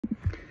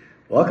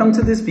Welcome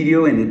to this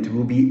video, and it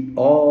will be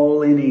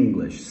all in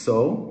English,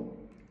 so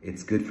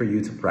it's good for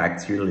you to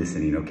practice your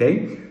listening,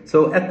 okay?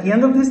 So at the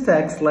end of this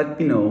text, let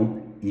me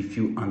know if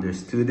you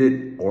understood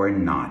it or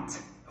not,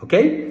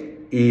 okay?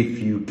 If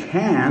you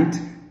can't,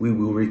 we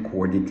will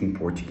record it in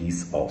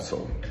Portuguese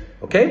also,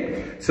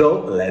 okay?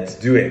 So let's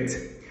do it.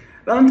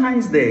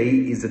 Valentine's Day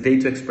is a day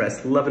to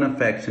express love and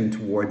affection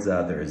towards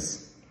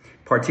others,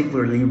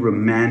 particularly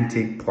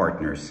romantic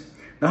partners.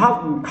 The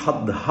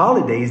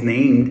holiday is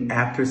named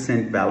after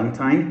Saint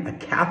Valentine, a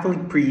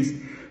Catholic priest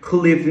who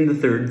lived in the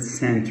 3rd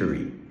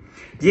century.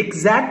 The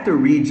exact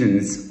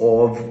origins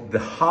of the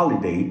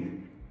holiday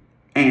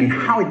and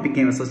how it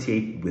became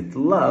associated with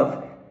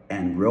love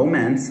and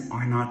romance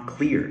are not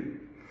clear.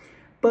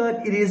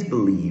 But it is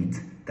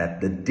believed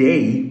that the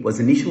day was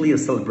initially a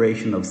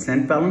celebration of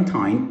Saint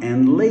Valentine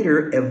and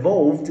later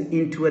evolved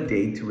into a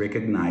day to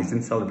recognize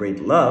and celebrate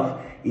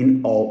love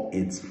in all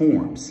its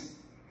forms.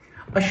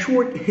 A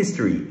short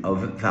history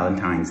of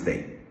Valentine's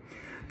Day.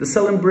 The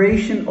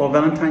celebration of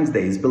Valentine's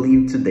Day is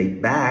believed to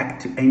date back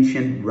to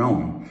ancient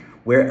Rome,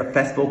 where a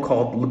festival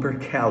called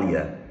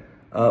Lupercalia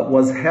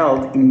was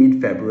held in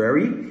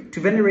mid-February to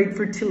venerate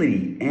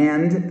fertility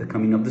and the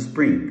coming of the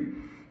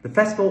spring. The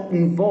festival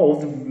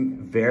involved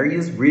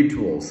various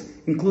rituals,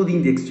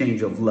 including the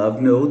exchange of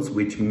love notes,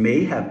 which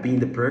may have been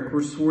the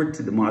precursor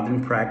to the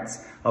modern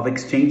practice of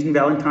exchanging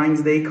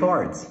Valentine's Day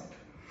cards.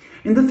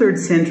 In the 3rd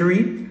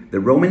century, the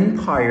Roman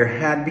Empire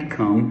had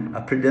become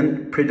a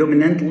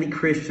predominantly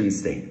Christian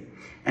state,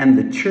 and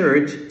the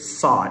church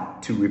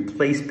sought to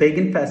replace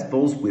pagan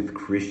festivals with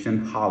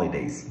Christian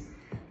holidays.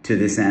 To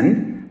this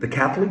end, the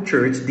Catholic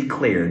Church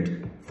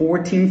declared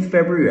 14th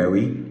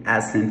February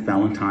as St.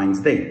 Valentine's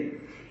Day,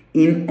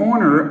 in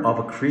honor of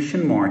a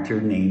Christian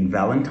martyr named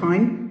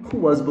Valentine, who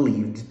was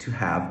believed to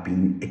have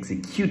been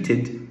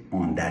executed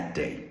on that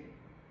day.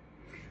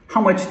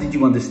 How much did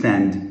you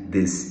understand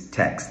this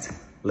text?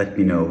 Let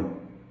me know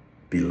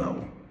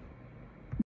below.